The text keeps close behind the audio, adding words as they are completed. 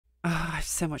have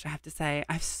so much I have to say.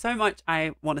 I have so much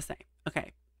I want to say.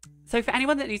 Okay. So for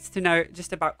anyone that needs to know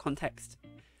just about context,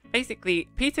 basically,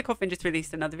 Peter Coffin just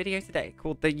released another video today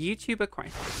called The YouTuber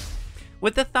Crisis,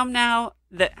 with the thumbnail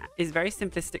that is very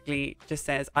simplistically just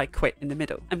says, I quit in the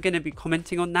middle. I'm going to be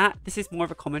commenting on that. This is more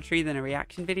of a commentary than a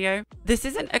reaction video. This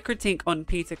isn't a critique on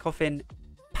Peter Coffin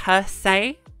per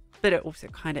se, but it also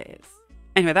kind of is.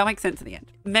 Anyway, that makes sense in the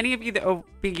end. Many of you that will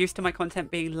be used to my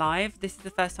content being live, this is the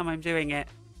first time I'm doing it.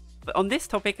 But on this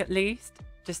topic, at least,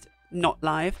 just not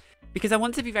live, because I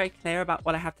want to be very clear about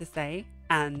what I have to say.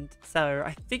 And so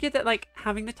I figured that like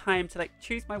having the time to like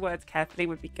choose my words carefully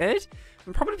would be good.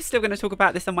 I'm probably still going to talk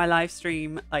about this on my live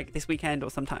stream like this weekend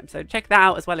or sometime. So check that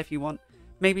out as well if you want.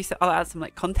 Maybe I'll add some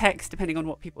like context depending on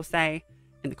what people say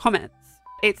in the comments.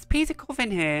 It's Peter Coffin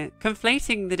here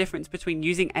conflating the difference between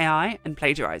using AI and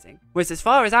plagiarizing. Whereas as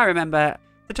far as I remember,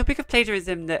 the topic of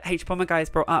plagiarism that Hbomberguy has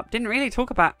brought up didn't really talk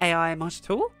about AI much at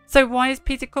all. So why is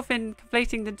Peter Coffin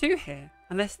conflating the two here?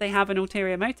 Unless they have an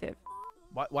ulterior motive.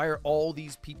 Why are all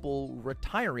these people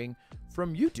retiring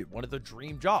from YouTube? One of the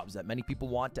dream jobs that many people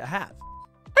want to have.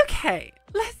 Okay,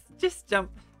 let's just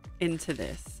jump into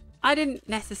this. I didn't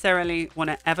necessarily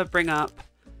want to ever bring up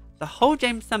the whole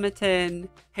James Somerton,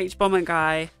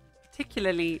 Hbomberguy,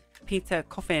 particularly Peter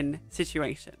Coffin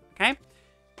situation, okay?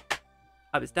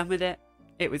 I was done with it.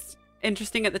 It was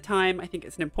interesting at the time. I think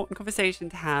it's an important conversation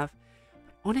to have.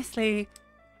 But honestly,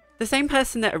 the same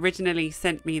person that originally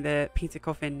sent me the Peter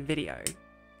Coffin video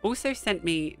also sent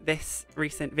me this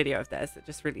recent video of theirs that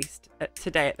just released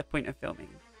today at the point of filming.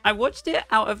 I watched it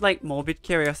out of like morbid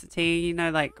curiosity, you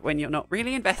know, like when you're not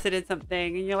really invested in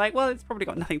something and you're like, well, it's probably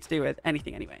got nothing to do with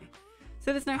anything anyway.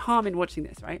 So there's no harm in watching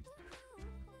this, right?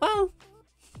 Well,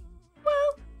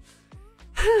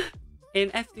 in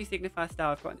F3 Signify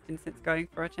style, I've got an incense going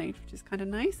for a change, which is kind of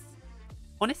nice.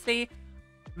 Honestly,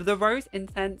 the rose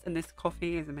incense and this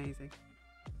coffee is amazing.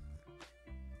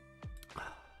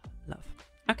 Love.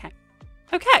 Okay.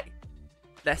 Okay.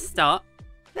 Let's start.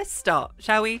 Let's start,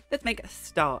 shall we? Let's make a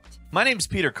start. My name's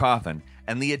Peter Coffin,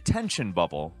 and the attention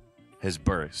bubble has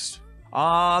burst.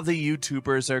 Ah, the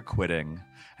YouTubers are quitting,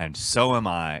 and so am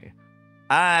I.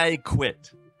 I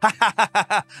quit.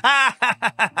 I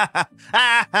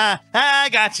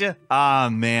gotcha. Ah,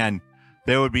 man.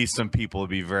 There would be some people who'd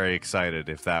be very excited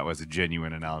if that was a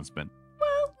genuine announcement.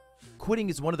 Well, quitting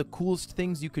is one of the coolest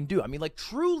things you can do. I mean, like,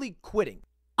 truly quitting.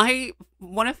 I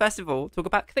want to first of all talk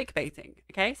about clickbaiting,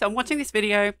 okay? So I'm watching this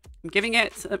video, I'm giving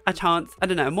it a chance. I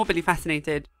don't know, I'm morbidly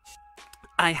fascinated.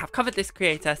 I have covered this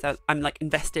creator, so I'm like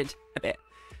invested a bit.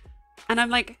 And I'm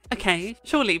like, okay,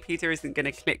 surely Peter isn't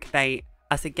going to clickbait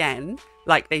us again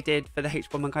like they did for the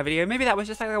Hbomberguy video. Maybe that was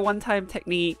just like a one-time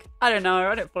technique. I don't know,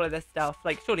 I don't follow this stuff.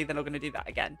 Like, surely they're not going to do that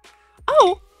again.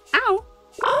 Oh, ow,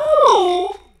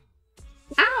 oh,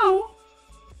 ow,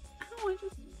 ow, I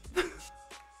just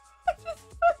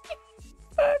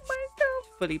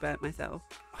fully burnt myself.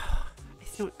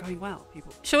 It's not going well,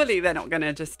 people. Surely they're not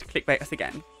gonna just clickbait us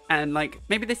again. And like,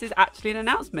 maybe this is actually an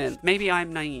announcement. Maybe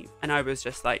I'm naive and I was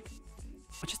just like,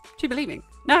 just too believing.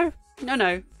 No,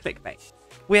 clickbait.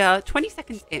 We are 20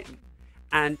 seconds in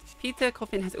and Peter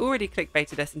Coffin has already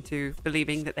clickbaited us into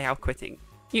believing that they are quitting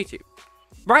YouTube.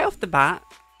 Right off the bat,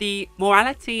 the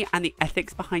morality and the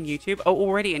ethics behind YouTube are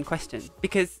already in question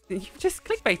because you've just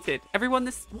clickbaited everyone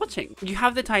that's watching. You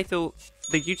have the title,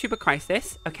 The YouTuber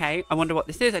Crisis. Okay, I wonder what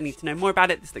this is. I need to know more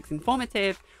about it. This looks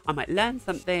informative. I might learn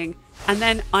something. And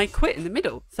then I quit in the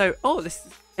middle. So, oh, this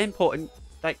is important,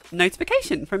 like,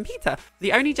 notification from Peter.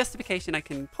 The only justification I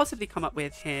can possibly come up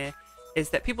with here is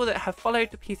that people that have followed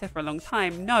Peter for a long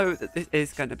time know that this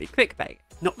is going to be clickbait.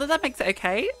 Not that that makes it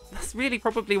okay. That's really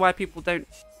probably why people don't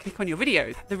click on your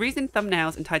videos. The reason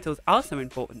thumbnails and titles are so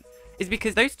important is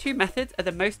because those two methods are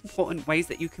the most important ways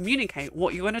that you communicate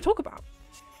what you're going to talk about.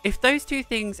 If those two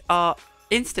things are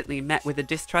instantly met with a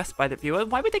distrust by the viewer,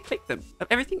 why would they click them of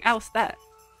everything else there?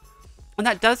 And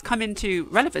that does come into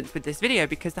relevance with this video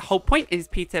because the whole point is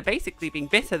Peter basically being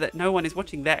bitter that no one is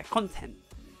watching their content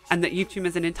and that YouTube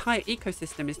as an entire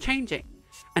ecosystem is changing.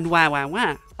 And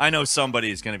wow. I know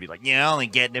somebody's going to be like, yeah, only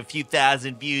getting a few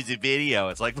thousand views a video.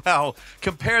 It's like, well,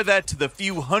 compare that to the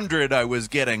few hundred I was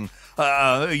getting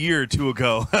a year or two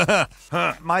ago.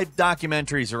 My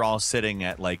documentaries are all sitting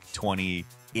at like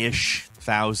 20-ish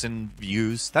thousand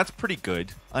views. That's pretty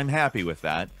good. I'm happy with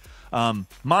that.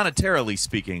 Monetarily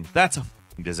speaking, that's a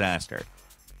disaster.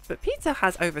 But Peter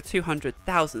has over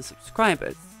 200,000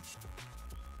 subscribers.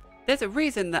 There's a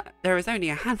reason that there is only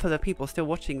a handful of people still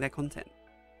watching their content.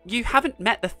 You haven't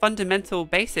met the fundamental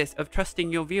basis of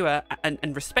trusting your viewer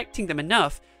and respecting them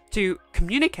enough to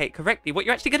communicate correctly what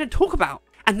you're actually going to talk about.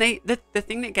 And the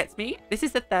thing that gets me, this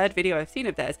is the third video I've seen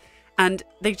of theirs, and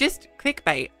they just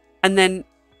clickbait and then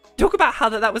talk about how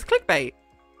that was clickbait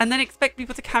and then expect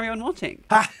people to carry on watching.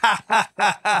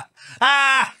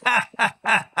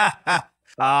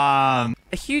 A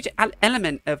huge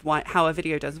element of how a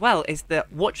video does well is the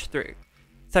watch through.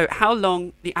 So how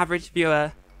long the average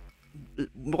viewer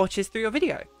watches through your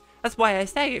video. That's why I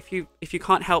say if you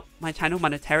can't help my channel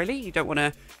monetarily, you don't want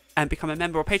to become a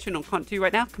member or patron or can't do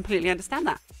right now, completely understand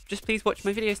that. Just please watch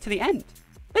my videos to the end.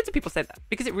 Loads of people say that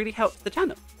because it really helps the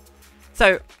channel.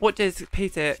 So what does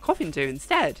Peter Coffin do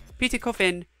instead? Peter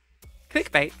Coffin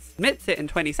clickbaits, admits it in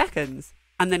 20 seconds,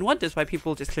 and then wonders why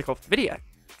people just click off the video.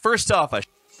 First off, a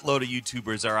load of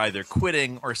YouTubers are either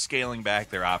quitting or scaling back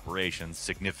their operations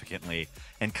significantly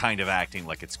and kind of acting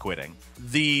like it's quitting.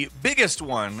 The biggest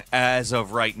one as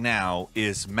of right now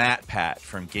is MatPat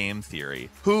from Game Theory,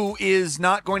 who is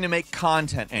not going to make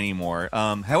content anymore.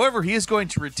 However, he is going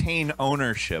to retain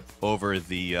ownership over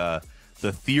the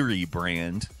Theory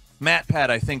brand. MatPat,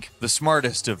 I think, the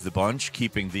smartest of the bunch,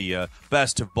 keeping the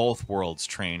best of both worlds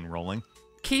train rolling.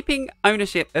 Keeping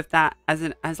ownership of that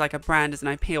as like a brand, as an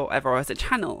IP or whatever, or as a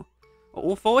channel, or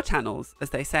all 4 channels,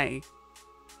 as they say,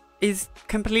 is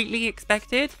completely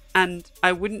expected, and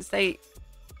I wouldn't say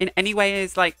in any way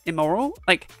is like immoral.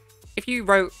 Like, if you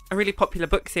wrote a really popular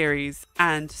book series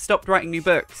and stopped writing new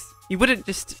books, you wouldn't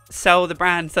just sell the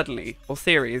brand suddenly, or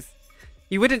series.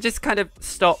 You wouldn't just kind of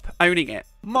stop owning it.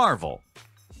 Marvel.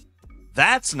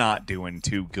 That's not doing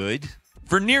too good.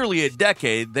 For nearly a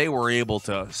decade, they were able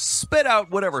to spit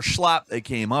out whatever schlop they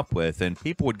came up with, and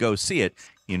people would go see it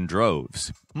in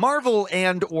droves. Marvel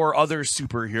and or other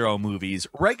superhero movies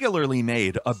regularly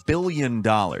made $1 billion.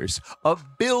 $1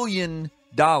 billion.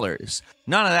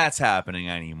 None of that's happening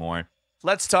anymore.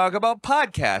 Let's talk about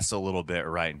podcasts a little bit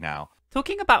right now.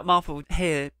 Talking about Marvel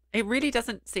here, it really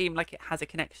doesn't seem like it has a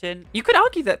connection. You could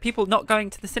argue that people not going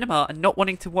to the cinema and not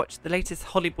wanting to watch the latest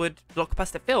Hollywood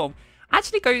blockbuster film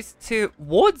actually goes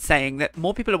towards saying that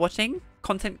more people are watching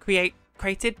content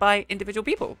created by individual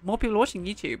people. More people are watching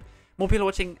YouTube. More people are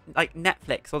watching like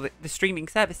Netflix or the streaming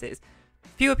services.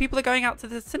 Fewer people are going out to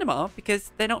the cinema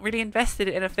because they're not really invested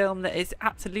in a film that is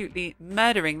absolutely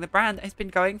murdering the brand that has been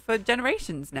going for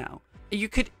generations now. You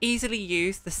could easily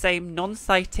use the same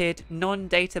non-cited,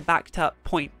 non-data backed up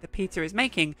point that Peter is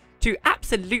making to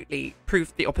absolutely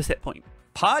prove the opposite point.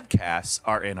 Podcasts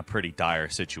are in a pretty dire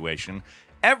situation.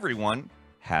 Everyone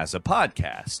has a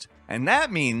podcast. And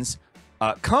that means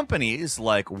companies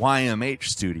like YMH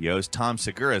Studios, Tom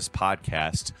Segura's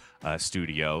podcast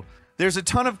studio, there's a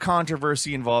ton of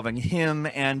controversy involving him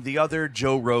and the other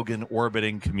Joe Rogan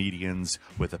orbiting comedians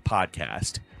with a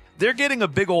podcast. They're getting a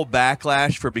big old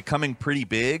backlash for becoming pretty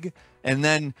big and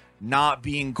then not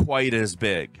being quite as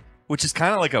big, which is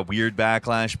kind of like a weird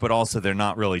backlash, but also they're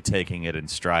not really taking it in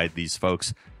stride, these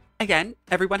folks. Again,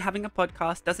 everyone having a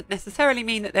podcast doesn't necessarily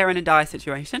mean that they're in a dire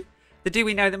situation. The Do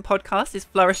We Know Them podcast is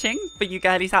flourishing for you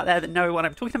girlies out there that know what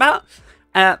I'm talking about.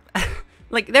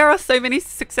 Like, there are so many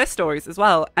success stories as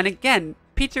well. And again,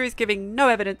 Peter is giving no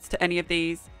evidence to any of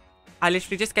these. I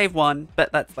literally just gave one,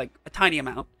 but that's like a tiny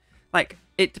amount. Like,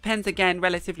 it depends, again,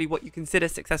 relatively what you consider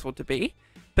successful to be.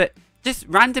 But just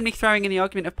randomly throwing in the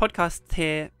argument of podcasts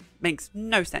here makes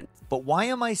no sense. But why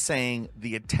am I saying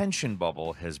the attention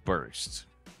bubble has burst?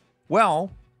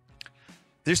 Well,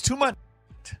 there's too much.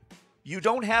 You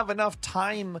don't have enough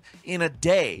time in a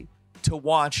day to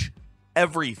watch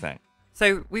everything.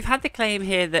 So we've had the claim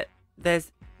here that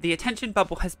there's the attention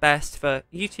bubble has burst for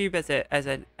YouTube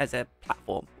as a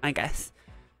platform, I guess.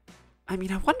 I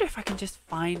mean, I wonder if I can just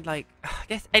find, like, I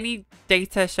guess any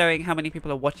data showing how many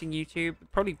people are watching YouTube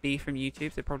would probably be from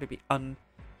YouTube. So it'd probably be Let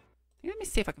me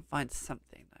see if I can find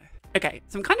something though. Okay,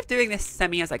 so I'm kind of doing this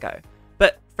semi as I go.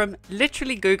 But from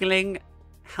literally Googling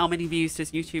how many views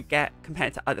does YouTube get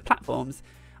compared to other platforms,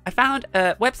 I found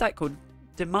a website called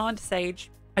Demand Sage.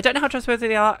 I don't know how trustworthy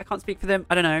they are. I can't speak for them.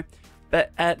 I don't know.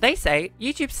 But they say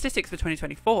YouTube statistics for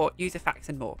 2024, user facts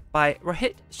and more by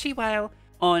Rohit Shiwale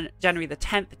on January the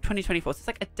 10th, 2024. So it's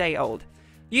like a day old.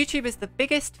 YouTube is the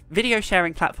biggest video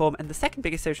sharing platform and the second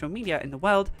biggest social media in the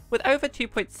world, with over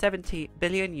 2.70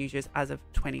 billion users as of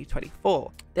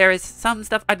 2024. There is some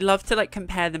stuff I'd love to like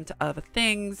compare them to other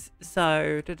things.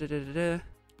 So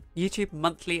YouTube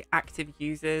monthly active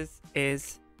users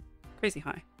is crazy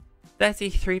high.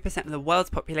 33% of the world's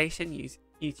population use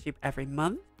YouTube every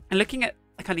month. And looking at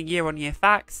the kind of year-on-year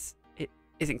facts, it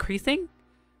is increasing.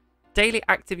 Daily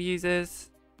active users,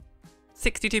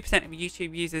 62% of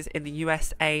YouTube users in the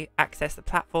USA access the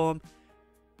platform.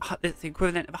 That's the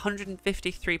equivalent of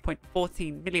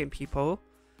 153.14 million people.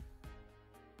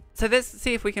 So let's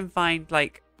see if we can find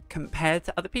like compared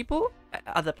to other people,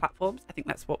 other platforms. I think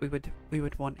that's what we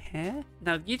would want here.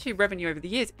 Now, YouTube revenue over the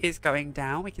years is going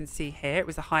down. We can see here it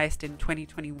was the highest in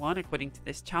 2021 according to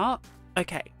this chart.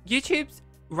 Okay, YouTube's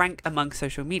rank among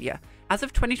social media. As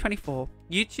of 2024,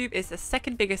 YouTube is the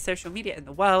second biggest social media in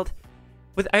the world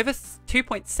with over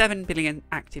 2.7 billion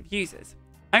active users.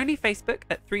 Only Facebook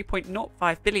at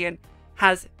 3.05 billion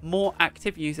has more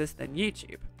active users than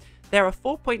YouTube. There are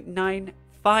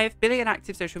 4.95 billion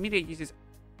active social media users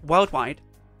worldwide.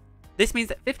 This means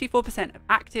that 54% of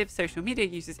active social media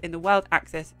users in the world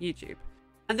access YouTube.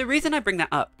 And the reason I bring that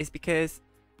up is because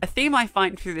a theme I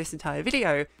find through this entire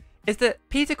video is that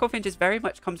Peter Coffin just very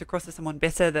much comes across as someone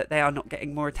bitter that they are not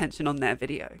getting more attention on their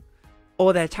video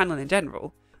or their channel in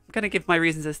general. I'm going to give my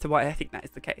reasons as to why I think that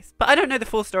is the case. But I don't know the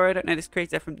full story. I don't know this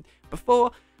creator from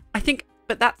before.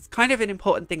 But that's kind of an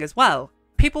important thing as well.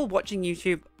 People watching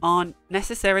YouTube aren't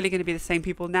necessarily going to be the same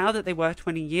people now that they were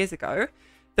 20 years ago.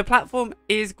 The platform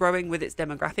is growing with its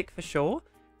demographic for sure.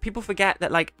 People forget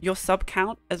that like your sub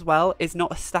count as well is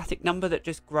not a static number that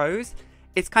just grows.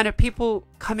 It's kind of people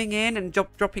coming in and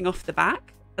dropping off the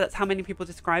back. That's how many people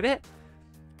describe it.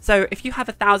 So if you have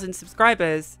 1,000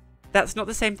 subscribers, that's not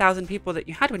the same 1,000 people that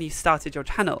you had when you started your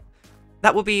channel.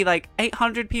 That will be like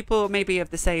 800 people maybe of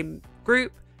the same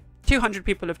group. 200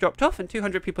 people have dropped off and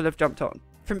 200 people have jumped on.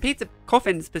 From Peter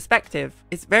Coffin's perspective,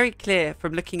 it's very clear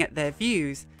from looking at their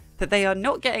views that they are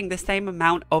not getting the same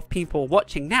amount of people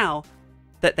watching now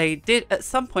that they did at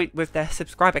some point with their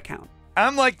subscriber count.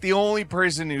 I'm like the only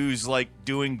person who's like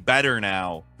doing better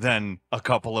now than a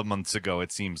couple of months ago,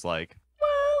 it seems like.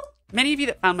 Well, many of you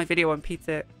that found my video on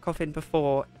Peter Coffin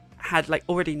before had like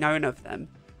already known of them,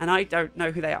 and I don't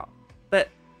know who they are. But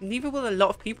neither will a lot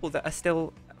of people that are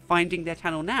still finding their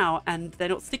channel now, and they're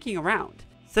not sticking around.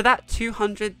 So that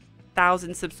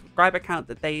 200,000 subscriber count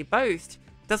that they boast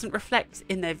doesn't reflect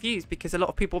in their views, because a lot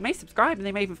of people may subscribe and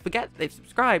they may even forget that they've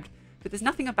subscribed, but there's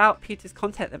nothing about Peter's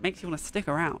content that makes you want to stick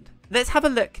around. Let's have a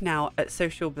look now at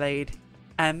Social Blade.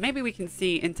 Maybe we can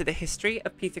see into the history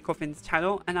of Peter Coffin's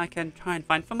channel, and I can try and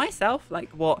find for myself like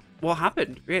what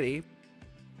happened really.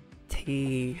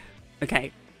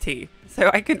 Okay, T. So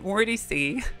I can already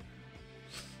see.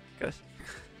 Gosh.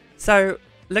 So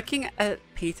looking at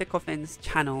Peter Coffin's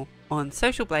channel on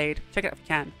Social Blade, check it out if you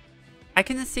can. I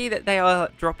can see that they are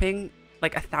dropping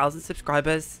like 1,000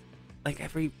 subscribers like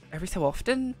every so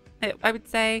often. I would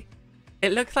say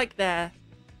it looks like they're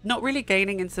not really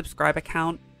gaining in subscriber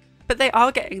count, but they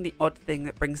are getting the odd thing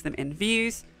that brings them in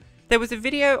views. There was a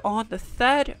video on the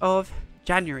 3rd of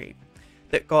January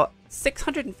that got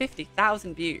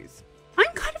 650,000 views.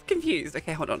 I'm kind of confused.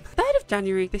 Okay, hold on. 3rd of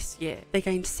January this year, they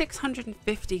gained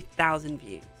 650,000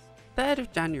 views. 3rd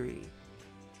of January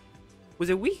was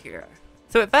a week ago.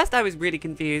 So at first I was really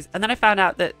confused, and then I found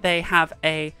out that they have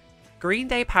a Green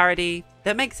Day parody.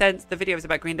 That makes sense. The video is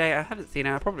about Green Day. I haven't seen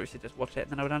it. I probably should just watch it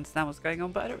and then I would understand what's going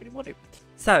on, but I don't really want to.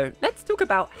 So let's talk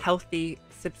about healthy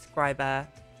subscriber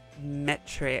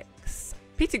metrics.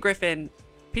 Peter Coffin?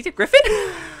 Peter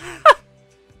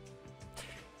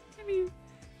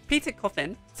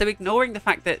Coffin. So ignoring the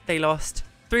fact that they lost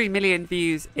 3 million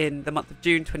views in the month of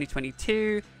June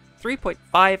 2022, over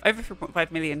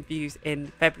 3.5 million views in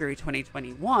February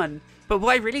 2021. But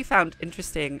what I really found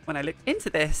interesting when I looked into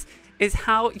this is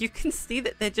how you can see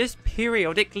that they're just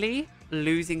periodically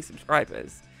losing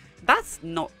subscribers. That's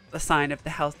not a sign of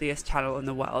the healthiest channel in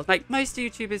the world. Like, most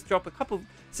YouTubers drop a couple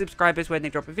subscribers when they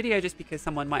drop a video just because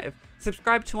someone might have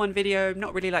subscribed to one video,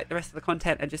 not really like the rest of the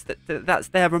content, and just that's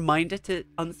their reminder to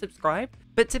unsubscribe.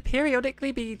 But to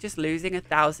periodically be just losing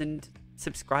 1,000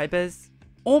 subscribers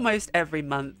almost every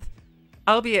month,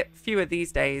 albeit fewer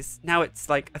these days, now it's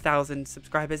like 1,000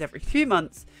 subscribers every few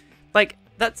months, like,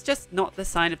 that's just not the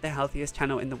sign of the healthiest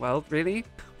channel in the world, really.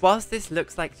 Whilst this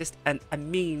looks like just a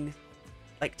mean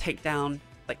like takedown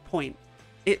like point,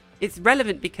 it's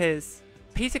relevant because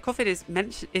Peter Coffin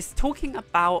is talking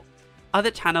about other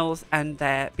channels and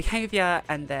their behavior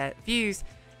and their views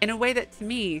in a way that, to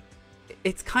me,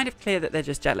 it's kind of clear that they're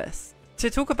just jealous.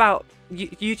 To talk about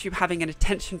YouTube having an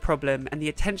attention problem and the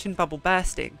attention bubble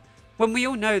bursting, when we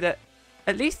all know that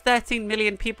at least 13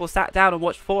 million people sat down and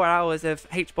watched 4 hours of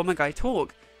Hbomberguy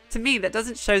talk, to me that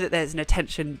doesn't show that there's an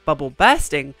attention bubble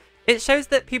bursting. It shows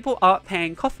that people aren't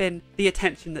paying Coffin the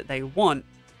attention that they want.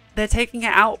 They're taking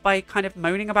it out by kind of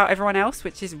moaning about everyone else,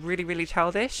 which is really, really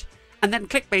childish, and then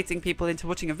clickbaiting people into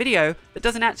watching a video that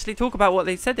doesn't actually talk about what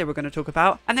they said they were going to talk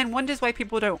about, and then wonders why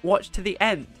people don't watch to the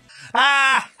end.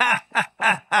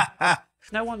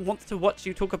 No one wants to watch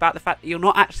you talk about the fact that you're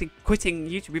not actually quitting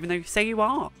YouTube, even though you say you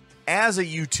are. As a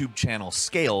YouTube channel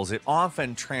scales, it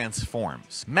often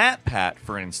transforms. MatPat,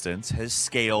 for instance, has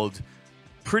scaled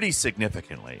pretty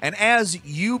significantly. And as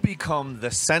you become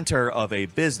the center of a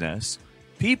business,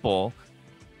 people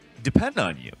depend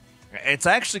on you. It's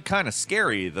actually kind of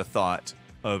scary, the thought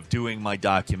of doing my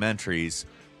documentaries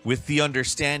with the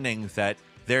understanding that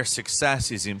their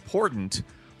success is important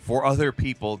for other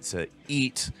people to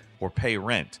eat or pay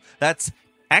rent. That's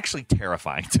actually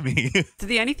terrifying to me. So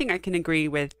the only thing I can agree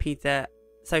with Peter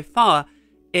so far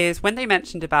is when they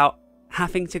mentioned about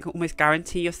having to almost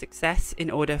guarantee your success in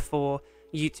order for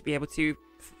you to be able to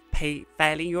pay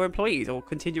fairly your employees or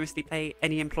continuously pay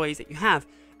any employees that you have,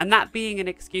 and that being an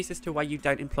excuse as to why you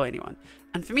don't employ anyone.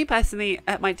 And for me personally,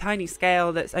 at my tiny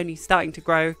scale that's only starting to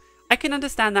grow, I can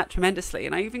understand that tremendously,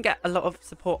 and I even get a lot of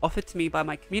support offered to me by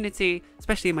my community,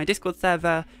 especially in my Discord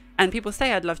server, and people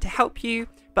say I'd love to help you,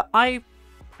 but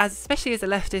especially as a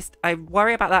leftist, I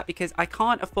worry about that because I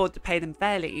can't afford to pay them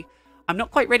fairly. I'm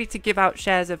not quite ready to give out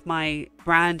shares of my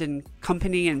brand and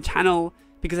company and channel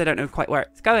because I don't know quite where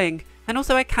it's going, and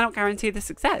also I cannot guarantee the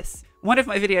success. One of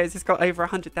my videos has got over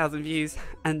 100,000 views,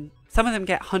 and some of them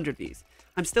get 100 views.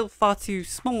 I'm still far too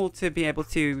small to be able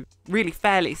to really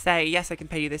fairly say, yes, I can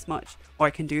pay you this much, or I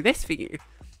can do this for you.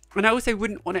 And I also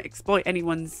wouldn't want to exploit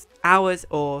anyone's hours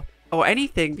or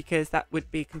anything, because that would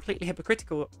be completely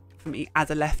hypocritical for me as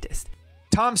a leftist.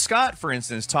 Tom Scott, for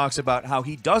instance, talks about how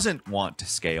he doesn't want to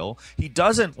scale. He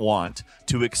doesn't want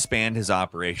to expand his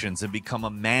operations and become a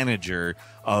manager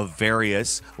of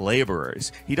various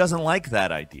laborers. He doesn't like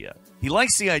that idea. He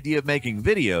likes the idea of making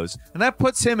videos, and that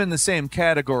puts him in the same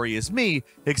category as me,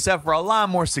 except for a lot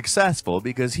more successful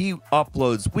because he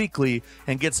uploads weekly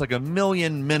and gets like 1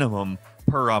 million minimum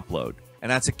per upload. And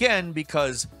that's again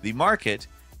because the market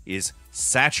is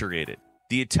saturated.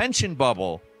 The attention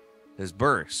bubble has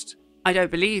burst. I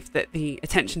don't believe that the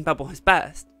attention bubble has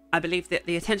burst. I believe that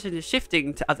the attention is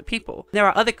shifting to other people. There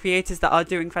are other creators that are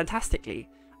doing fantastically.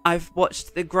 I've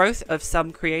watched the growth of some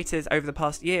creators over the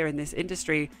past year in this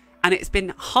industry, and it's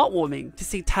been heartwarming to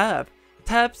see Turb.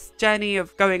 Turb's journey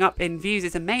of going up in views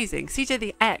is amazing. CJ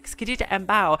the X, Khadija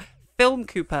Mbao, Film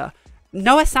Cooper,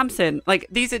 Noah Samson, like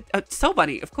these are Soul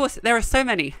Bunny, of course. There are so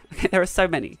many. There are so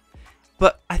many.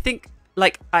 But I think,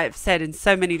 like I've said in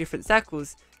so many different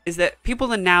circles, is that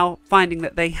people are now finding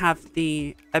that they have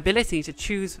the ability to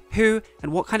choose who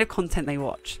and what kind of content they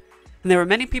watch. And there are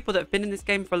many people that have been in this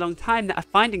game for a long time that are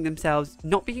finding themselves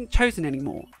not being chosen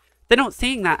anymore. They're not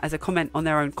seeing that as a comment on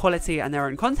their own quality and their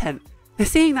own content. They're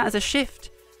seeing that as a shift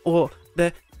or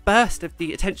the burst of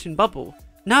the attention bubble.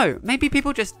 No, maybe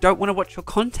people just don't want to watch your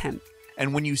content.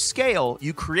 And when you scale,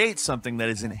 you create something that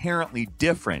is inherently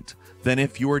different than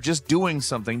if you were just doing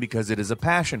something because it is a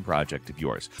passion project of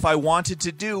yours. If I wanted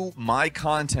to do my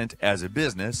content as a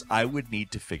business, I would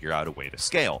need to figure out a way to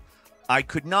scale. I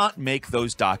could not make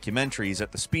those documentaries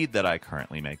at the speed that I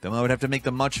currently make them. I would have to make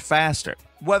them much faster.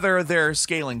 Whether they're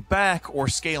scaling back or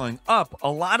scaling up, a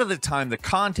lot of the time the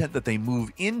content that they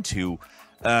move into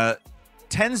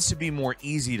tends to be more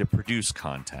easy to produce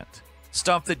content.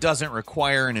 Stuff that doesn't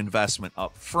require an investment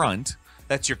up front.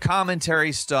 That's your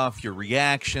commentary stuff, your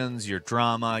reactions, your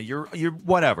drama, your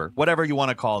whatever you want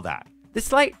to call that. The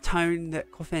slight tone that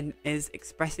Coffin is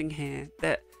expressing here,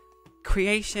 that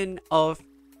creation of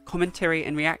commentary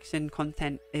and reaction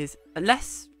content is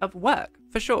less of work,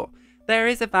 for sure. There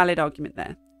is a valid argument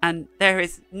there. And there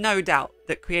is no doubt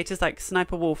that creators like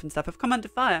Sniper Wolf and stuff have come under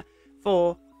fire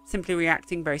for simply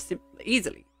reacting very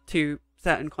easily to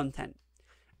certain content.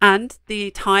 And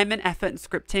the time and effort and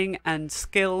scripting and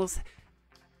skills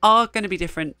are going to be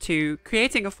different to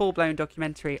creating a full-blown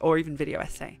documentary or even video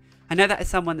essay. I know that as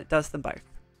someone that does them both.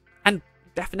 And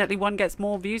definitely one gets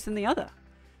more views than the other.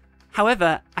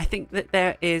 However, I think that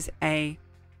there is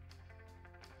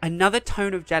another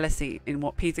tone of jealousy in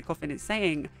what Peter Coffin is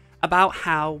saying about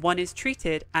how one is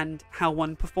treated and how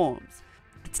one performs.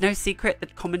 It's no secret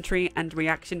that commentary and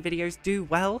reaction videos do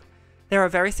well. There are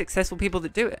very successful people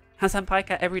that do it. Hassan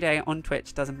Piker every day on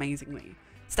Twitch does amazingly.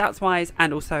 Stats-wise,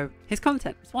 and also his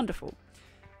content is wonderful.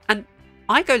 And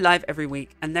I go live every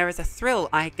week, and there is a thrill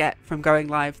I get from going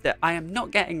live that I am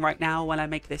not getting right now when I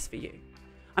make this for you.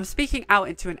 I'm speaking out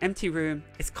into an empty room,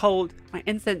 it's cold, my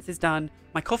incense is done,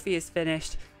 my coffee is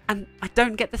finished, and I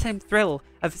don't get the same thrill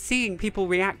of seeing people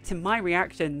react to my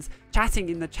reactions, chatting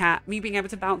in the chat, me being able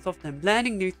to bounce off them,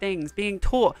 learning new things, being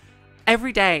taught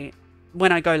every day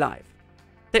when I go live.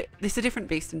 This is a different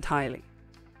beast entirely.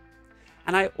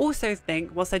 And I also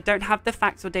think, whilst I don't have the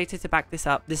facts or data to back this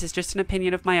up, this is just an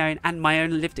opinion of my own and my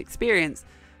own lived experience,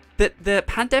 that the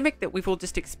pandemic that we've all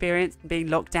just experienced, being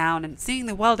locked down and seeing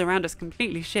the world around us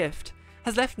completely shift,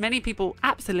 has left many people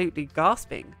absolutely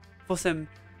gasping for some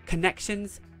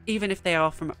connections, even if they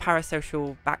are from a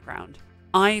parasocial background.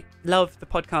 I love the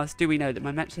podcast Do We Know Them?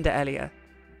 I mentioned it earlier.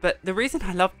 But the reason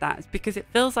I love that is because it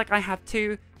feels like I have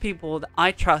two people that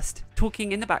I trust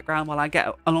talking in the background while I get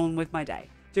along with my day.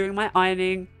 Doing my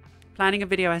ironing, planning a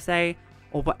video essay,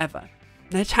 or whatever.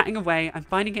 They're chatting away, I'm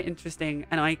finding it interesting,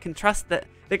 and I can trust that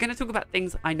they're going to talk about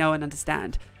things I know and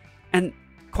understand. And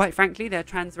quite frankly, their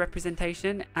trans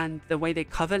representation and the way they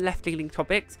cover left-leaning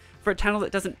topics for a channel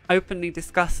that doesn't openly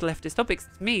discuss leftist topics,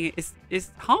 to me,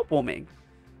 is heartwarming.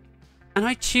 And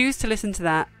I choose to listen to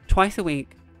that twice a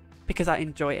week because I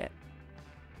enjoy it.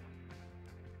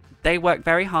 They work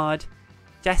very hard.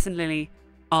 Jess and Lily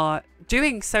are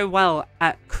doing so well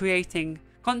at creating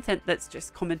content that's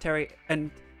just commentary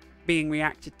and being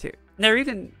reacted to. They're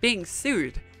even being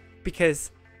sued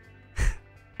because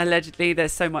allegedly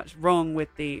there's so much wrong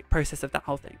with the process of that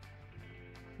whole thing.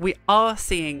 We are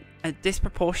seeing a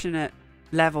disproportionate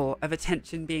level of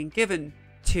attention being given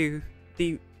to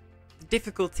the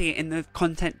difficulty in the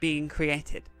content being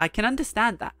created. I can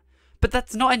understand that, but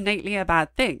that's not innately a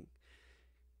bad thing.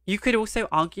 You could also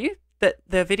argue that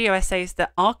the video essays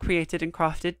that are created and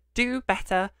crafted do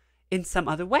better in some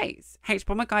other ways.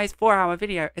 Hbomberguy's 4-hour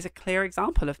video is a clear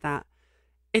example of that.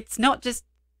 It's not just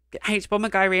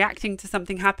Hbomberguy reacting to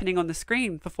something happening on the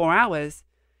screen for 4 hours.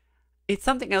 It's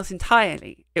something else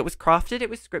entirely. It was crafted, it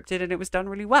was scripted, and it was done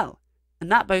really well.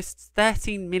 And that boasts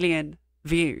 13 million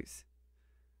views.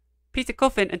 Peter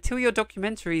Coffin, until your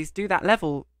documentaries do that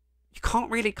level, you can't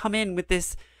really come in with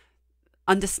this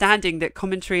understanding that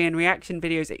commentary and reaction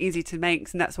videos are easy to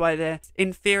make, and that's why they're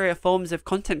inferior forms of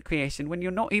content creation when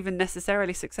you're not even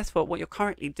necessarily successful at what you're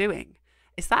currently doing.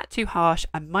 Is that too harsh?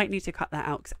 I might need to cut that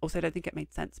out because I also don't think it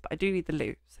made sense, but I do need the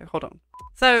loo, so hold on.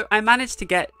 So I managed to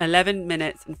get 11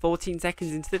 minutes and 14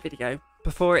 seconds into the video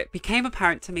before it became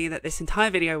apparent to me that this entire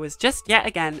video was just yet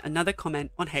again another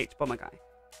comment on Hbomberguy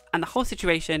and the whole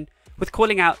situation with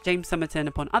calling out James Somerton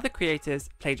upon other creators'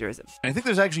 plagiarism. I think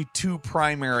there's actually two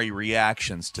primary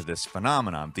reactions to this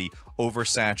phenomenon, the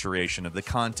oversaturation of the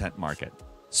content market,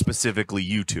 specifically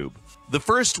YouTube. The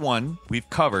first one we've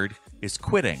covered is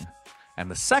quitting,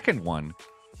 and the second one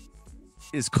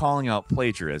is calling out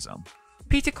plagiarism.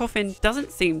 Peter Coffin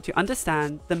doesn't seem to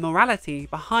understand the morality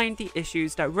behind the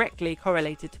issues directly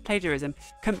correlated to plagiarism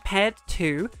compared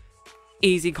to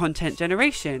easy content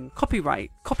generation,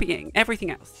 copyright, copying, everything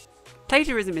else.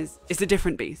 Plagiarism is a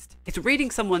different beast. It's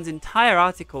reading someone's entire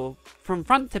article from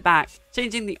front to back,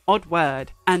 changing the odd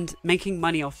word, and making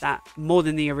money off that more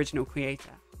than the original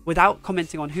creator, without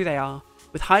commenting on who they are,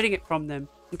 with hiding it from them,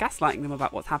 and gaslighting them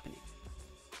about what's happening.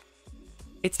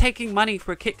 It's taking money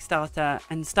for a Kickstarter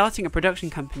and starting a production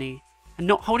company, and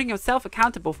not holding yourself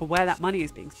accountable for where that money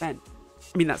is being spent.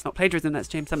 I mean, that's not plagiarism, that's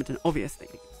James Somerton, obviously.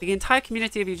 The entire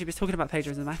community of YouTube is talking about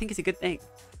plagiarism. I think it's a good thing.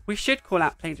 We should call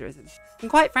out plagiarism. And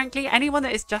quite frankly, anyone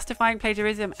that is justifying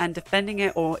plagiarism and defending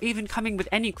it, or even coming with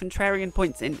any contrarian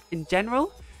points in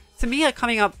general, to me are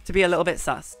coming up to be a little bit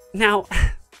sus. Now,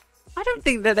 I don't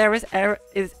think that there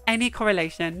is any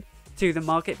correlation to the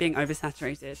market being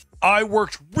oversaturated. I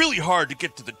worked really hard to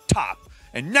get to the top,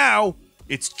 and now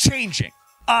it's changing.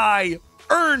 I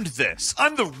earned this.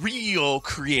 I'm the real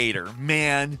creator,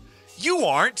 man. You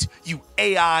aren't, you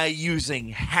AI using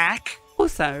hack.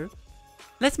 Also,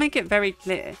 let's make it very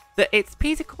clear that it's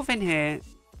Peter Coffin here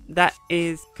that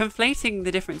is conflating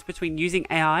the difference between using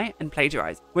AI and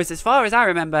plagiarizing. Whereas as far as I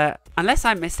remember, unless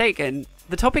I'm mistaken,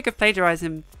 the topic of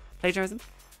plagiarism that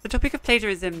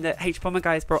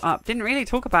Hbomberguy has brought up didn't really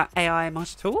talk about AI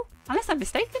much at all, unless I'm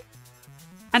mistaken.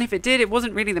 And if it did, it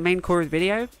wasn't really the main core of the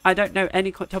video. I don't know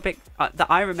any topic that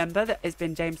I remember that has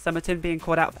been James Somerton being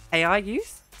called out for AI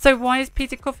use. So why is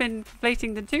Peter Coffin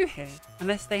conflating the two here,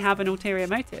 unless they have an ulterior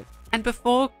motive? And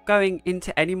before going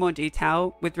into any more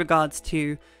detail with regards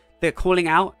to the calling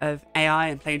out of AI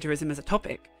and plagiarism as a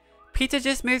topic, Peter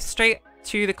just moves straight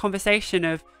to the conversation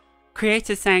of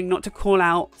creators saying not to call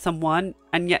out someone,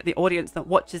 and yet the audience that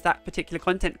watches that particular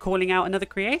content calling out another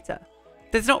creator.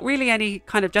 There's not really any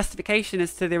kind of justification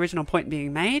as to the original point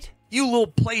being made. You little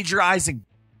plagiarizing.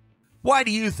 Why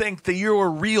do you think that you're a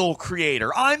real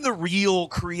creator? I'm the real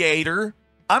creator.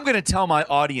 I'm going to tell my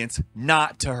audience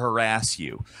not to harass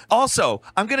you. Also,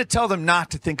 I'm going to tell them not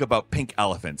to think about pink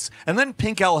elephants. And then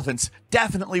pink elephants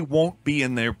definitely won't be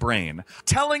in their brain.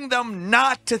 Telling them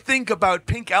not to think about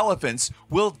pink elephants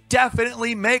will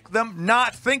definitely make them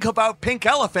not think about pink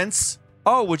elephants.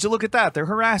 Oh, would you look at that? They're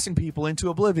harassing people into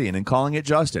oblivion and calling it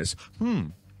justice.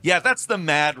 Yeah, that's the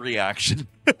mad reaction.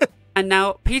 And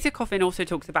now Peter Coffin also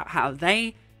talks about how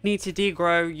they need to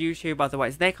degrow YouTube,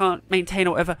 otherwise they can't maintain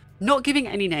or whatever. Not giving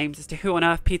any names as to who on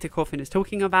earth Peter Coffin is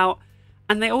talking about.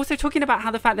 And they're also talking about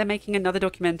how the fact they're making another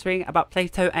documentary about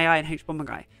Plato, AI, and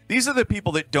Hbomberguy. These are the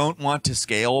people that don't want to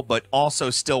scale, but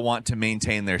also still want to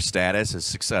maintain their status as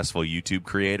successful YouTube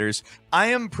creators. I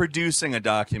am producing a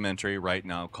documentary right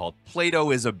now called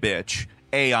Plato is a Bitch,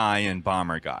 AI and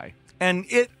Hbomberguy. And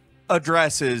it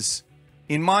addresses,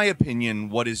 in my opinion,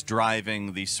 what is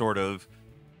driving the sort of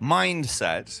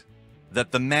mindset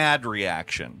that the mad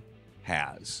reaction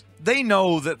has. They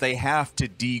know that they have to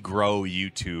degrow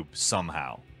YouTube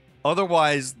somehow.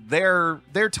 Otherwise, their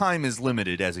time is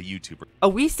limited as a YouTuber. Are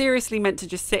we seriously meant to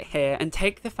just sit here and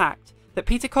take the fact that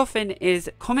Peter Coffin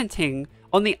is commenting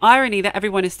on the irony that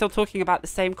everyone is still talking about the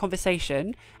same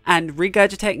conversation and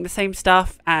regurgitating the same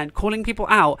stuff and calling people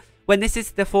out when this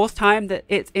is the fourth time that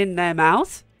it's in their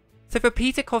mouths? So for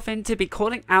Peter Coffin to be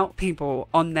calling out people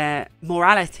on their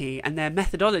morality and their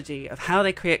methodology of how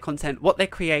they create content, what they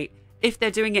create, if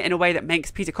they're doing it in a way that makes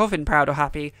Peter Coffin proud or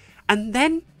happy, and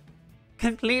then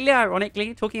completely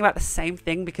ironically talking about the same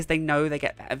thing because they know they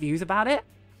get better views about it.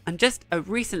 And just a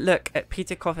recent look at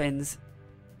Peter Coffin's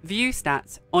view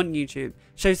stats on YouTube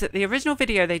shows that the original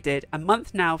video they did a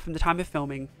month now from the time of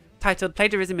filming, titled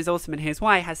Plagiarism is Awesome and Here's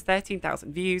Why, has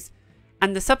 13,000 views,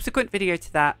 and the subsequent video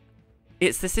to that,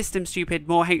 It's the System Stupid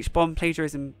More H-Bomb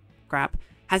Plagiarism Grab,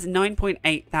 has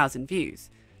 9.8 thousand views.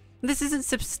 This isn't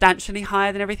substantially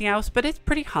higher than everything else, but it's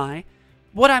pretty high.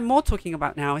 What I'm more talking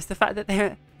about now is the fact that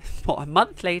they're, a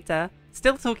month later,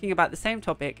 still talking about the same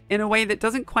topic in a way that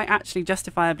doesn't quite actually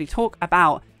justifiably talk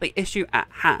about the issue at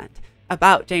hand,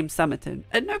 about James Somerton.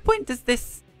 At no point does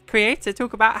this creator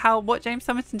talk about how what James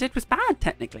Somerton did was bad,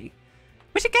 technically.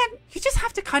 Which again, you just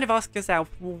have to kind of ask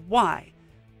yourself, well, why?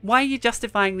 Why are you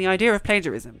justifying the idea of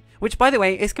plagiarism? Which, by the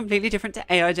way, is completely different to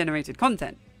AI-generated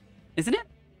content. Isn't it?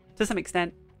 To some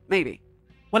extent. Maybe.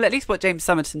 Well, at least what James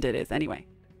Somerton did is, anyway.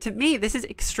 To me, this is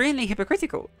extremely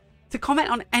hypocritical. To comment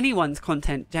on anyone's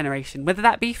content generation, whether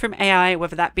that be from AI,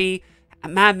 whether that be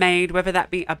man-made, whether that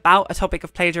be about a topic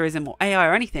of plagiarism or AI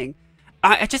or anything,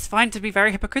 I just find to be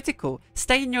very hypocritical.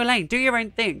 Stay in your lane. Do your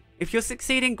own thing. If you're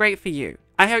succeeding, great for you.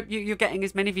 I hope you're getting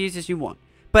as many views as you want.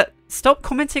 But stop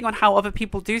commenting on how other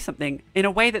people do something in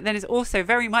a way that then is also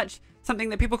very much something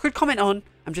that people could comment on.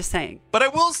 I'm just saying. But I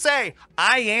will say,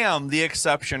 I am the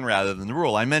exception rather than the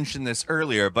rule. I mentioned this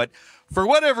earlier, but for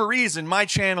whatever reason, my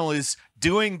channel is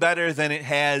doing better than it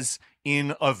has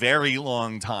in a very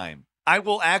long time. I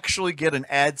will actually get an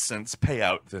AdSense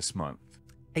payout this month.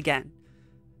 Again,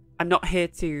 I'm not here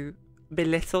to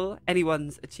belittle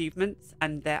anyone's achievements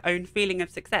and their own feeling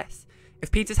of success. If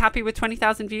Peter's happy with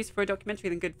 20,000 views for a documentary,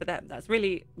 then good for them. That's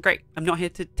really great. I'm not here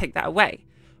to take that away.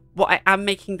 What I am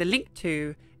making the link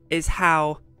to is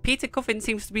how Peter Coffin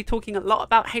seems to be talking a lot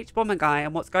about Hbomberguy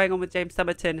and what's going on with James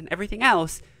Somerton and everything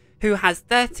else, who has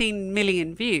 13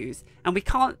 million views. And we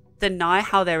can't deny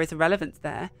how there is a relevance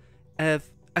there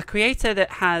of a creator that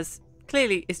has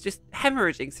clearly is just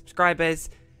hemorrhaging subscribers,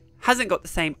 hasn't got the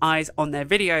same eyes on their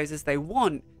videos as they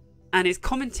want, and is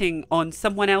commenting on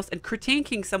someone else and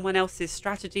critiquing someone else's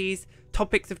strategies,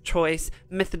 topics of choice,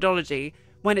 methodology,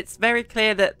 when it's very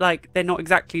clear that like they're not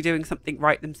exactly doing something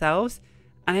right themselves.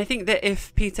 And I think that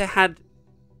if Peter had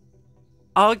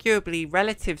arguably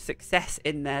relative success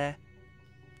in their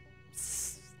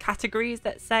categories,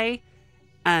 let's say,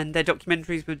 and their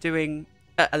documentaries were doing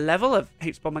at a level of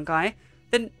Hbomberguy,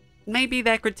 then maybe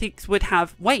their critiques would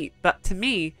have weight. But to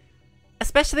me,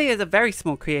 especially as a very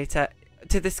small creator,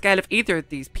 to the scale of either of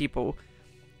these people,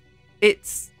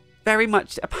 it's very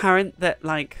much apparent that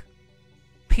like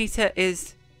Peter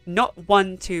is not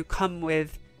one to come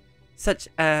with such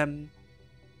an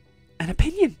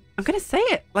opinion. I'm gonna say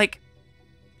it, like,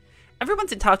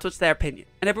 everyone's entitled to their opinion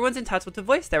and everyone's entitled to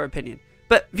voice their opinion,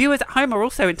 but viewers at home are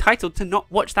also entitled to not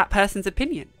watch that person's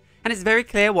opinion, and it's very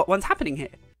clear what one's happening here.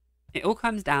 It all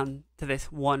comes down to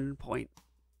this one point,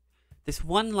 this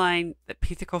one line that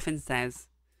Peter Coffin says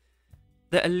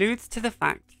that alludes to the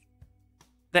fact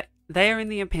that they are in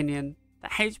the opinion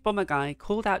that Hbomberguy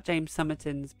called out James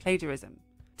Somerton's plagiarism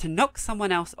to knock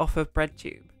someone else off of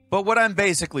BreadTube. But what I'm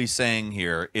basically saying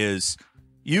here is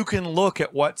you can look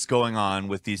at what's going on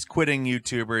with these quitting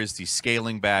YouTubers, these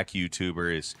scaling back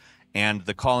YouTubers, and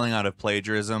the calling out of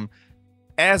plagiarism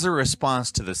as a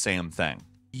response to the same thing.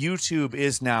 YouTube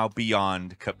is now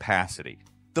beyond capacity.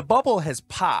 The bubble has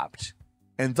popped,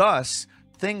 and thus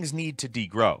things need to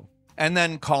degrow. And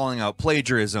then calling out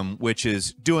plagiarism, which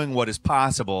is doing what is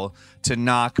possible to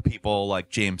knock people like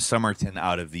James Somerton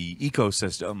out of the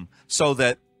ecosystem so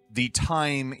that the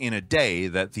time in a day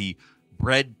that the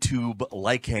BreadTube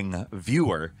liking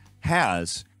viewer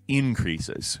has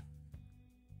increases.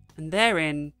 And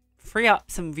therein free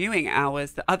up some viewing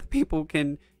hours that other people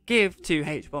can give to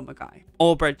Hbomberguy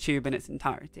or BreadTube in its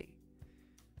entirety.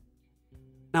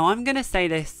 Now, I'm going to say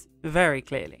this very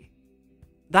clearly.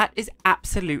 That is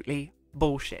absolutely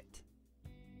bullshit.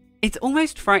 It's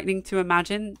almost frightening to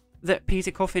imagine that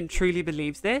Peter Coffin truly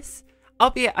believes this,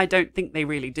 albeit I don't think they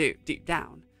really do, deep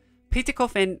down. Peter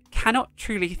Coffin cannot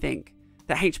truly think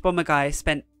that Hbomberguy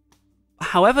spent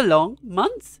however long,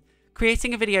 months,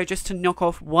 creating a video just to knock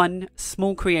off one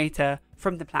small creator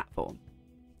from the platform.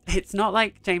 It's not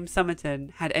like James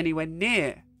Somerton had anywhere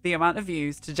near the amount of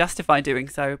views to justify doing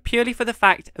so, purely for the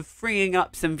fact of freeing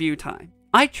up some view time.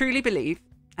 I truly believe,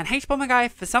 and Hbomberguy,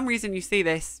 if for some reason you see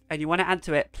this and you want to add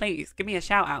to it, please give me a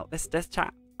shout out. Let's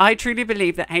chat. I truly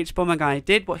believe that Hbomberguy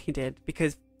did what he did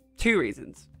because 2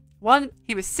 reasons. 1,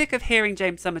 he was sick of hearing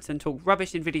James Somerton talk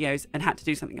rubbish in videos and had to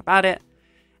do something about it.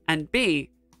 And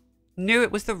B, knew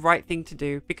it was the right thing to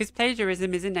do because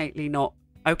plagiarism is innately not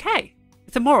okay.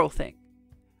 It's a moral thing.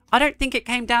 I don't think it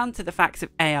came down to the facts of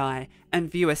AI and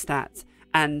viewer stats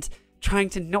and trying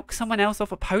to knock someone else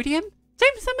off a podium.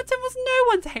 James Somerton was no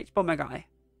one to Hbomberguy.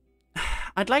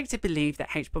 I'd like to believe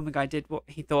that Hbomberguy did what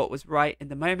he thought was right in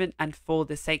the moment and for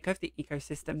the sake of the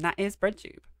ecosystem that is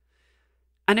BreadTube.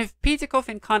 And if Peter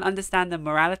Coffin can't understand the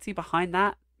morality behind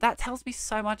that, that tells me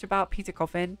so much about Peter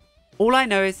Coffin. All I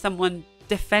know is someone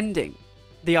defending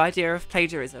the idea of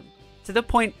plagiarism to the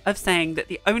point of saying that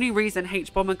the only reason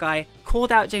Hbomberguy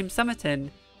called out James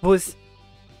Somerton was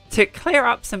to clear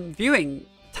up some viewing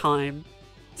time,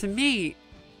 to me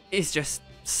is just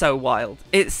so wild.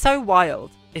 It's so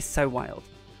wild. It's so wild.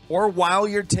 Or while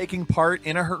you're taking part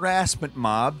in a harassment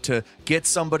mob to get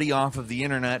somebody off of the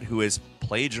internet who has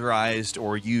plagiarized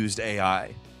or used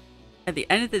AI. At the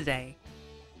end of the day,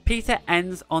 Peter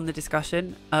ends on the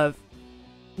discussion of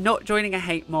not joining a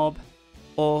hate mob,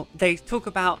 or they talk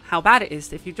about how bad it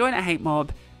is if you join a hate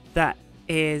mob that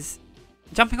is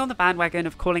jumping on the bandwagon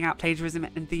of calling out plagiarism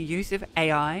and the use of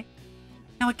AI.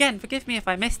 Now again, forgive me if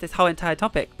I missed this whole entire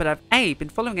topic, but I've A, been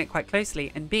following it quite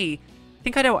closely, and B,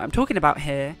 think I know what I'm talking about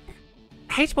here.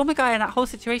 Hbomberguy and that whole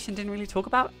situation didn't really talk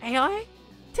about AI,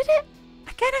 did it?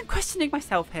 Again, I'm questioning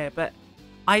myself here, but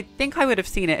I think I would have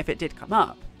seen it if it did come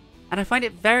up. And I find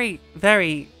it very,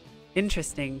 very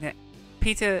interesting that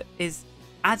Peter is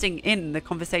adding in the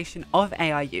conversation of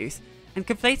AI use and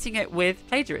conflating it with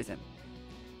plagiarism.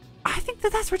 I think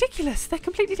that that's ridiculous. They're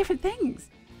completely different things.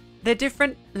 They're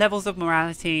different levels of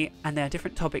morality and they're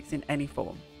different topics in any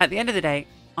form. At the end of the day,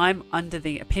 I'm under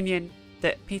the opinion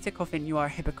that Peter Coffin, you are a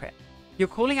hypocrite. You're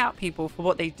calling out people for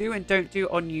what they do and don't do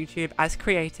on YouTube as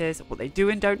creators, what they do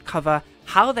and don't cover,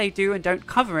 how they do and don't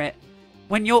cover it,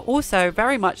 when you're also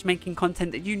very much making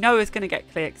content that you know is going to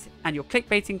get clicks, and you're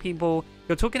clickbaiting people,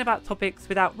 you're talking about topics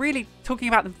without really talking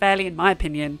about them fairly, in my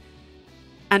opinion.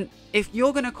 And if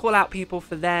you're going to call out people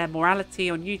for their morality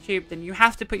on YouTube, then you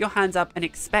have to put your hands up and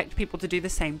expect people to do the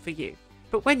same for you.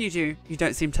 But when you do, you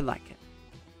don't seem to like it.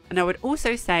 And I would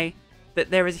also say that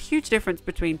there is a huge difference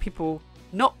between people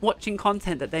not watching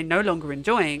content that they're no longer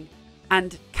enjoying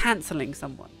and cancelling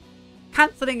someone.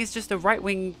 Cancelling is just a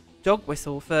right-wing dog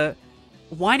whistle for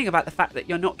whining about the fact that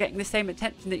you're not getting the same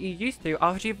attention that you used to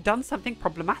after you've done something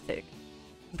problematic.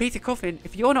 Peter Coffin,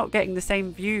 if you're not getting the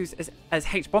same views as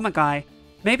Hbomberguy,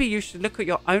 maybe you should look at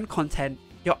your own content,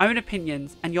 your own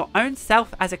opinions, and your own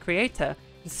self as a creator,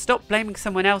 and stop blaming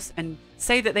someone else and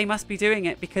say that they must be doing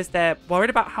it because they're worried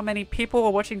about how many people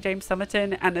are watching James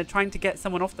Somerton and they're trying to get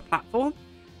someone off the platform.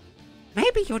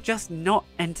 Maybe you're just not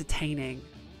entertaining.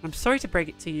 I'm sorry to break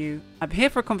it to you. I'm here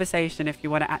for a conversation if you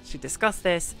want to actually discuss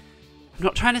this. I'm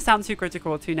not trying to sound too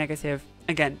critical or too negative.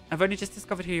 Again, I've only just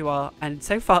discovered who you are, and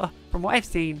so far, from what I've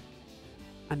seen,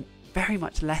 I'm very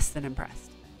much less than impressed.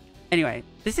 Anyway,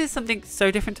 this is something so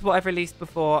different to what I've released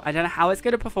before. I don't know how it's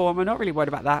going to perform. I'm not really worried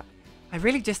about that. I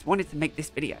really just wanted to make this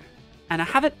video. And I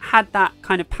haven't had that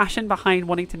kind of passion behind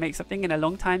wanting to make something in a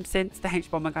long time since the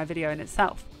Hbomberguy video in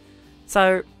itself.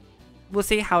 So we'll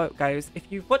see how it goes. If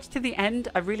you've watched to the end,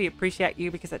 I really appreciate you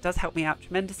because it does help me out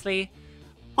tremendously.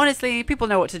 Honestly, people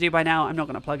know what to do by now. I'm not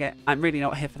going to plug it. I'm really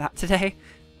not here for that today.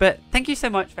 But thank you so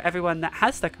much for everyone that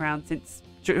has stuck around since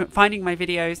finding my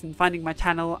videos and finding my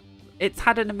channel. It's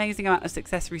had an amazing amount of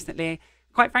success recently.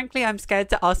 Quite frankly, I'm scared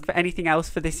to ask for anything else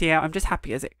for this year. I'm just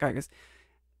happy as it goes.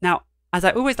 Now, as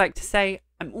I always like to say,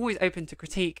 I'm always open to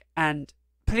critique, and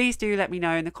please do let me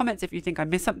know in the comments if you think I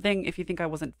missed something, if you think I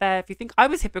wasn't fair, if you think I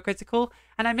was hypocritical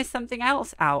and I missed something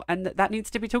else out and that needs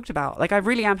to be talked about. Like, I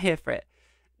really am here for it.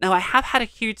 Now, I have had a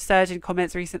huge surge in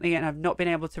comments recently and I've not been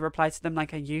able to reply to them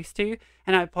like I used to,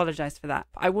 and I apologize for that.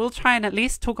 But I will try and at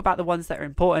least talk about the ones that are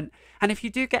important. And if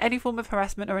you do get any form of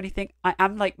harassment or anything, I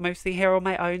am like mostly here on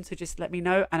my own, so just let me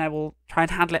know and I will try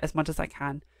and handle it as much as I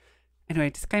can. Anyway,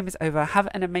 disclaimer's over. Have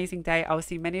an amazing day. I will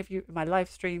see many of you in my live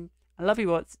stream. I love you,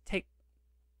 Watts.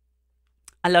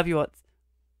 I love you, Watts.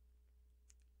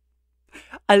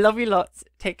 I love you lots.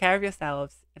 Take care of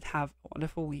yourselves and have a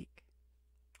wonderful week.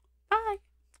 Bye.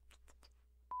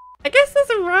 I guess that's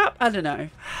a wrap. I don't know.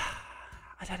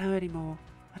 I don't know anymore.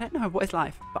 I don't know. What is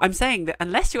life? But I'm saying that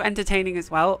unless you're entertaining as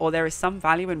well, or there is some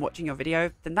value in watching your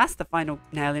video, then that's the final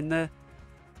nail in the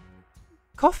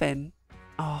coffin.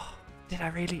 Oh, did I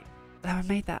really? I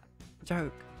made that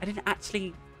joke. I didn't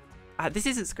actually. This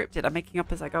isn't scripted. I'm making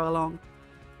up as I go along.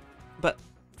 But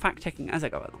fact checking as I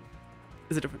go along.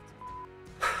 There's a difference.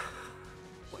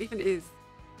 What even is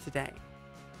today?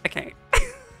 Okay.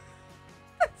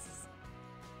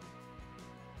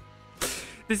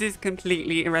 This is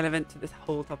completely irrelevant to this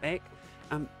whole topic.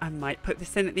 I might put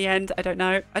this in at the end. I don't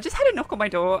know. I just had a knock on my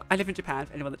door. I live in Japan,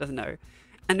 for anyone that doesn't know.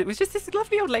 And it was just this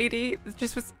lovely old lady that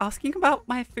just was asking about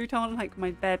my futon, like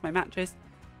my bed, my mattress.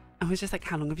 I was just like,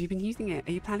 how long have you been using it?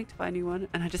 Are you planning to buy a new one?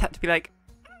 And I just had to be like,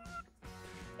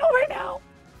 not right now.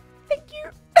 Thank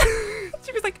you.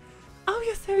 She was like,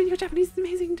 oh, your Japanese is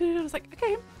amazing. And I was like,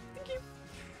 okay, thank you.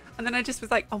 And then I just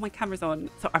was like, oh, my camera's on.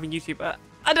 So I'm a YouTuber.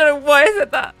 I don't know why I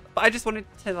said that, but I just wanted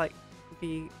to like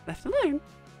be left alone.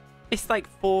 It's like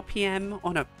 4 p.m.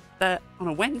 on a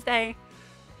Wednesday.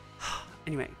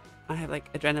 Anyway, I have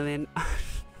like adrenaline. That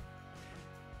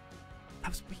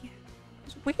was weird. It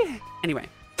was weird. Anyway.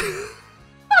 Back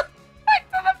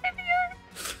to the video.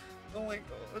 Oh my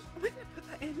gosh. Am I going to put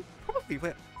that in? Probably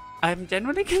will. I'm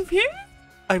genuinely confused.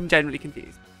 I'm genuinely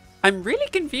confused. I'm really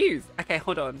confused. Okay,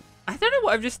 hold on. I don't know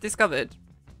what I've just discovered.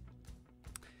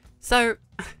 So,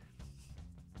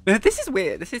 this is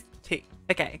weird. This is tea.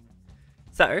 Okay.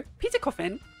 So, Peter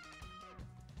Coffin.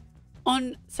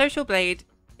 On Social Blade,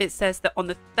 it says that on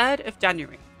the 3rd of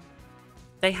January,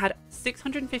 they had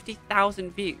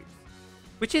 650,000 views,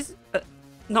 which is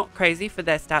not crazy for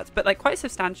their stats, but like quite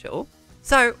substantial.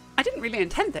 So, I didn't really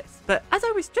intend this, but as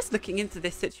I was just looking into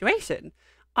this situation,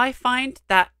 I find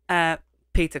that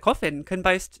Peter Coffin can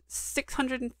boast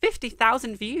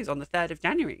 650,000 views on the 3rd of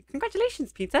January.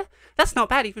 Congratulations, Peter. That's not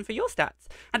bad even for your stats.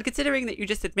 And considering that you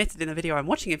just admitted in the video I'm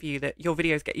watching of you that your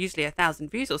videos get usually 1,000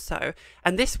 views or so,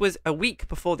 and this was a week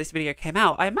before this video came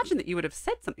out, I imagine that you would have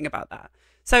said something about that.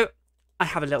 So I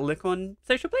have a little look on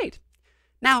Social Blade.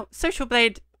 Now, Social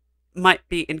Blade might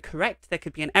be incorrect. There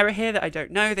could be an error here that I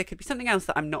don't know. There could be something else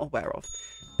that I'm not aware of.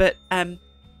 But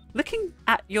looking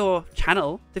at your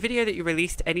channel, the video that you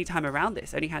released any time around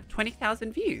this only had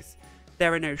 20,000 views.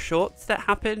 There are no shorts that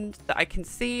happened that I can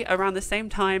see around the same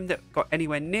time that got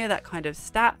anywhere near that kind of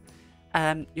stat.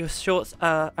 Your shorts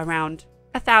are around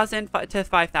 1,000 to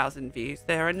 5,000 views.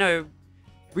 There are no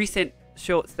recent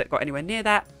shorts that got anywhere near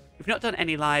that. You've not done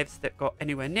any lives that got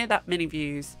anywhere near that many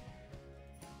views.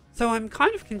 So I'm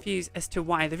kind of confused as to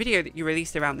why the video that you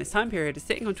released around this time period is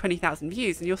sitting on 20,000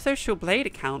 views and your Social Blade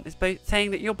account is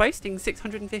saying that you're boasting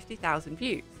 650,000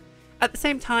 views. At the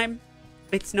same time,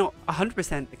 it's not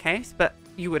 100% the case, but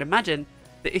you would imagine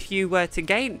that if you were to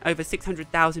gain over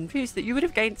 600,000 views, that you would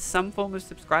have gained some form of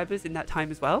subscribers in that time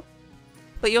as well.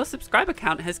 But your subscriber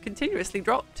count has continuously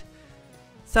dropped.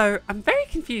 So I'm very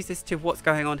confused as to what's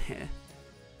going on here.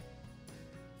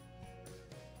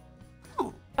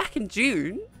 Oh, back in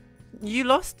June, you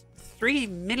lost 3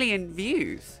 million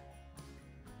views.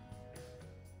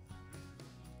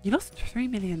 You lost 3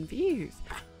 million views.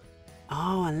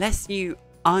 Oh, unless you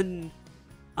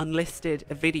unlisted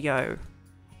a video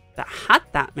that had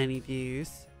that many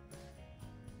views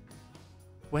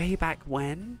way back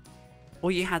when,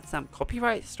 or you had some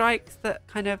copyright strikes that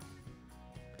kind of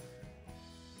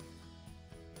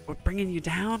were bringing you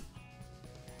down.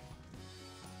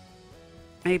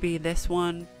 Maybe this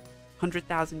one,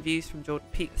 100,000 views from Jordan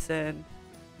Peterson.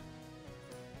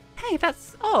 Hey,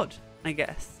 that's odd, I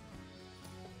guess.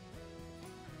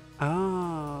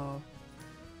 Oh.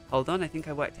 Hold on, I think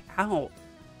I worked it out.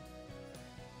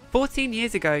 14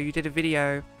 years ago, you did a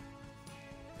video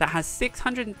that has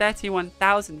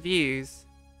 631,000 views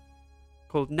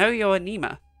called Know Your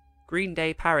Anima, Green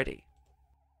Day parody.